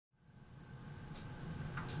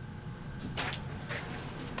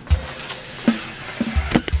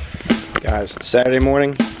Guys, Saturday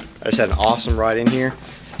morning, I just had an awesome ride in here,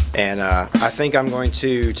 and I think I'm going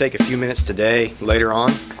to take a few minutes today, later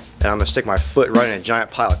on, and I'm going to stick my foot right in a giant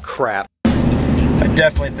pile of crap. I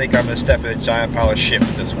definitely think I'm going to step in a giant pile of shit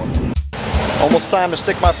with this one. Almost time to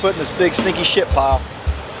stick my foot in this big stinky shit pile.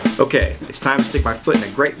 Okay, it's time to stick my foot in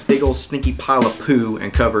a great big old stinky pile of poo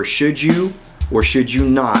and cover should you or should you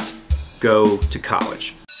not go to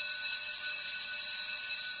college.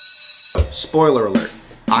 Spoiler alert.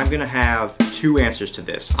 I'm going to have two answers to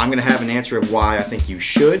this. I'm going to have an answer of why I think you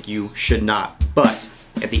should not. But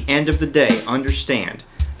at the end of the day, understand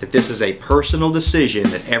that this is a personal decision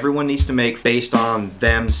that everyone needs to make based on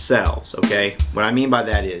themselves, okay? What I mean by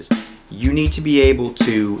that is you need to be able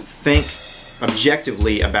to think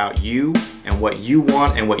objectively about you and what you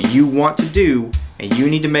want to do, and you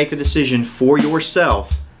need to make the decision for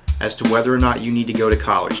yourself as to whether or not you need to go to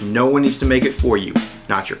college. No one needs to make it for you.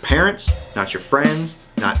 Not your parents, not your friends,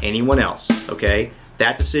 not anyone else, okay?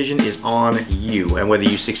 That decision is on you, and whether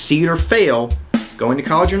you succeed or fail, going to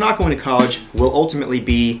college or not going to college will ultimately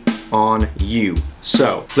be on you.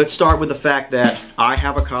 So, let's start with the fact that I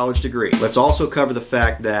have a college degree. Let's also cover the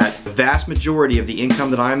fact that the vast majority of the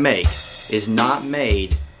income that I make is not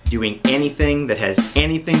made doing anything that has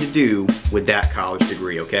anything to do with that college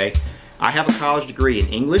degree, okay? I have a college degree in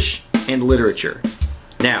English and literature.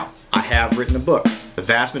 Now, I have written a book. The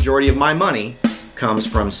vast majority of my money comes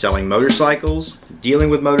from selling motorcycles, dealing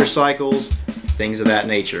with motorcycles, things of that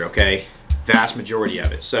nature, okay? Vast majority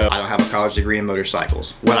of it. So I don't have a college degree in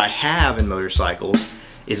motorcycles. What I have in motorcycles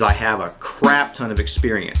is I have a crap ton of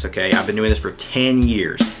experience, okay? I've been doing this for 10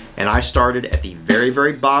 years, and I started at the very,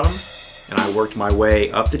 very bottom, and I worked my way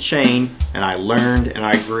up the chain, and I learned, and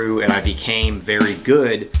I grew, and I became very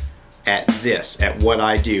good at this, at what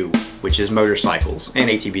I do, which is motorcycles and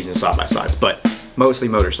ATVs and side-by-sides, but mostly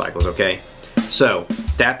motorcycles, okay? So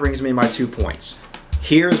that brings me to my 2 points.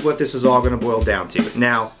 Here's what this is all going to boil down to.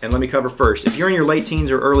 Now, and let me cover first, if you're in your late teens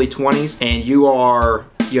or early 20s and you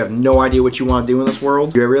have no idea what you want to do in this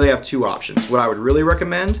world, you really have two options. What I would really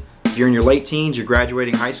recommend, if you're in your late teens, you're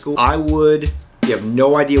graduating high school, you have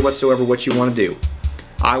no idea whatsoever what you want to do,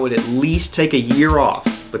 I would at least take a year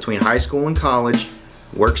off between high school and college,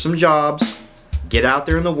 work some jobs, get out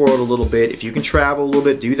there in the world a little bit. If you can travel a little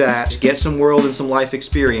bit, do that. Just get some world and some life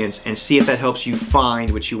experience and see if that helps you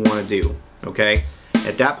find what you want to do, okay?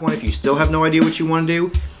 At that point, if you still have no idea what you want to do,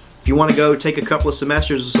 if you want to go take a couple of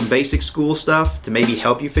semesters of some basic school stuff to maybe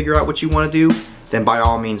help you figure out what you want to do, then by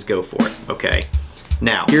all means go for it, okay?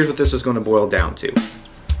 Now, here's what this is going to boil down to.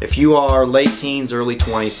 If you are late teens, early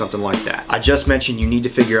 20s, something like that, I just mentioned you need to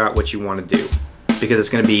figure out what you want to do, because it's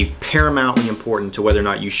going to be paramountly important to whether or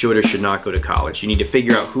not you should or should not go to college. You need to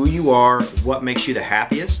figure out who you are, what makes you the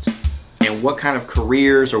happiest, and what kind of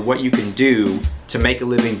careers or what you can do to make a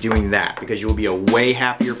living doing that, because you will be a way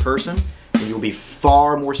happier person and you will be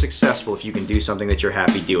far more successful if you can do something that you're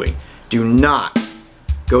happy doing. Do not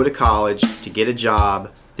go to college to get a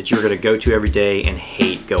job that you're going to go to every day and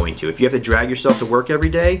hate going to. If you have to drag yourself to work every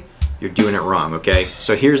day, you're doing it wrong, okay?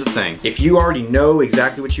 So here's the thing. If you already know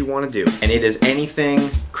exactly what you want to do, and it is anything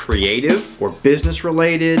creative or business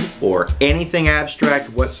related or anything abstract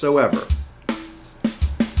whatsoever,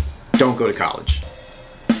 don't go to college.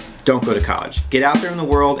 Don't go to college. Get out there in the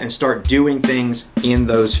world and start doing things in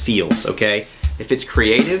those fields, okay? If it's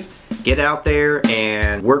creative, get out there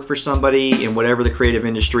and work for somebody in whatever the creative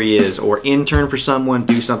industry is, or intern for someone,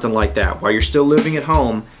 do something like that. While you're still living at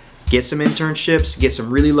home, get some internships, get some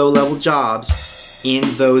really low-level jobs in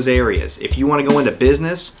those areas. If you want to go into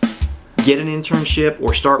business, get an internship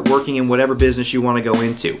or start working in whatever business you want to go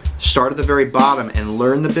into. Start at the very bottom and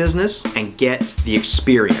learn the business and get the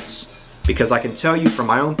experience. Because I can tell you from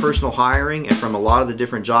my own personal hiring and from a lot of the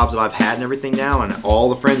different jobs that I've had and everything now, and all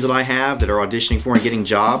the friends that I have that are auditioning for and getting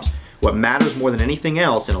jobs, what matters more than anything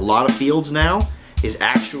else in a lot of fields now is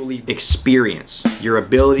actually experience, your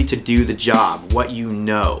ability to do the job, what you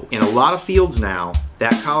know. In a lot of fields now,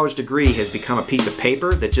 that college degree has become a piece of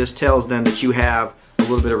paper that just tells them that you have a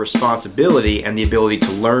little bit of responsibility and the ability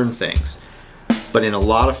to learn things. But in a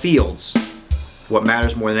lot of fields, what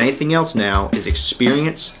matters more than anything else now is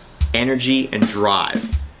experience, energy, and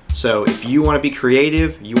drive. So if you want to be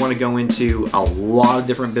creative, you want to go into a lot of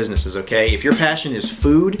different businesses, okay? If your passion is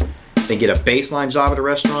food, then get a baseline job at a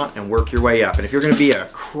restaurant and work your way up. And if you're going to be a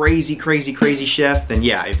crazy, crazy, crazy chef, then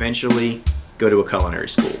yeah, eventually go to a culinary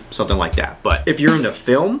school, something like that. But if you're into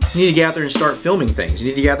film, you need to get out there and start filming things. You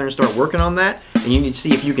need to get out there and start working on that, and you need to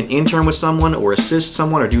see if you can intern with someone or assist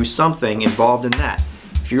someone or do something involved in that.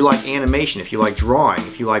 If you like animation, if you like drawing,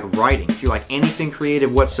 if you like writing, if you like anything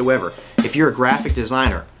creative whatsoever, if you're a graphic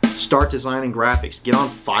designer, start designing graphics. Get on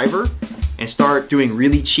Fiverr and start doing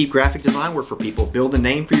really cheap graphic design work for people. Build a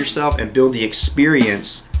name for yourself and build the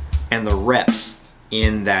experience and the reps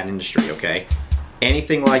in that industry, okay?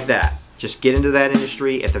 Anything like that. Just get into that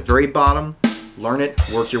industry at the very bottom, learn it,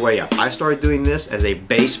 work your way up. I started doing this as a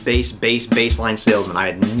baseline salesman. I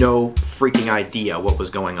had no freaking idea what was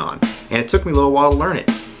going on. And it took me a little while to learn it.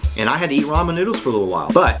 And I had to eat ramen noodles for a little while,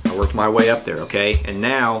 but I worked my way up there, okay? And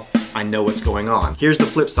now I know what's going on. Here's the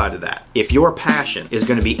flip side of that. If your passion is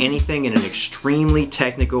going to be anything in an extremely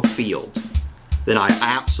technical field, then I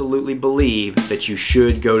absolutely believe that you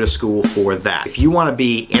should go to school for that. If you want to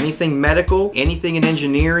be anything medical, anything in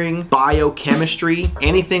engineering, biochemistry,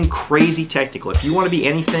 anything crazy technical, if you want to be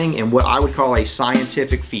anything in what I would call a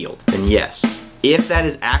scientific field, then yes. If that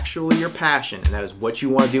is actually your passion and that is what you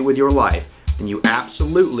want to do with your life, then you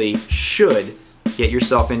absolutely should get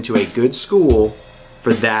yourself into a good school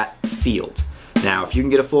for that field. Now, if you can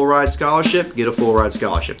get a full ride scholarship, get a full ride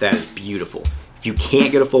scholarship. That is beautiful. If you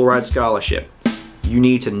can't get a full ride scholarship, you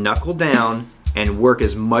need to knuckle down and work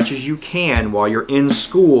as much as you can while you're in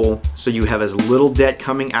school so you have as little debt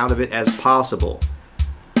coming out of it as possible.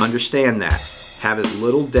 Understand that. Have as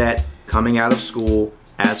little debt coming out of school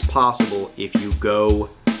as possible if you go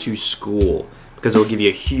to school, because it'll give you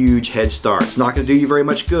a huge head start. It's not going to do you very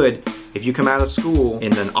much good if you come out of school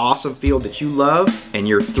in an awesome field that you love and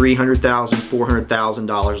you're $300,000,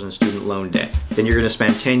 $400,000 in student loan debt. Then you're going to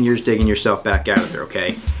spend 10 years digging yourself back out of there,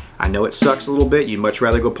 okay? I know it sucks a little bit. You'd much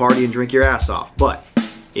rather go party and drink your ass off. But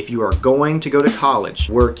if you are going to go to college,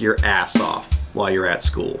 work your ass off while you're at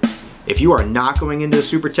school. If you are not going into a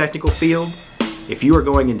super technical field, if you are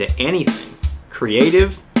going into anything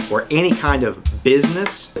creative or any kind of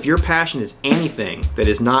business, if your passion is anything that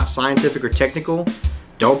is not scientific or technical,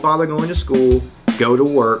 don't bother going to school. Go to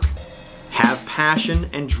work. Have passion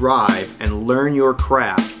and drive and learn your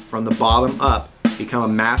craft from the bottom up. Become a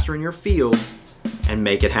master in your field and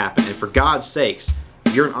make it happen. And for God's sakes,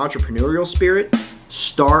 if you're an entrepreneurial spirit,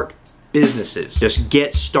 start businesses. Just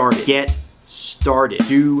get started. Get started.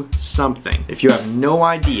 Do something. If you have no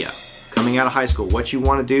idea coming out of high school what you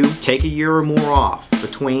want to do, take a year or more off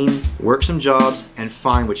between, work some jobs, and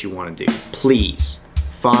find what you want to do. Please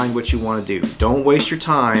find what you want to do. Don't waste your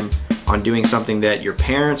time on doing something that your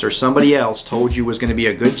parents or somebody else told you was going to be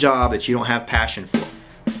a good job that you don't have passion for.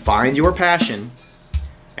 Find your passion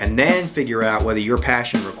and then figure out whether your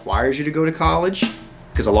passion requires you to go to college,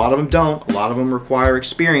 because a lot of them don't. A lot of them require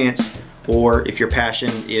experience. Or if your passion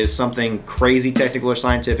is something crazy technical or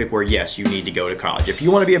scientific where yes, you need to go to college. If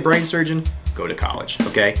you want to be a brain surgeon, go to college,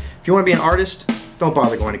 okay? If you want to be an artist, don't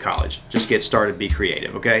bother going to college. Just get started, be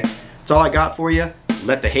creative, okay? That's all I got for you.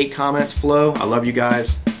 Let the hate comments flow. I love you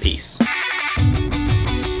guys. Peace.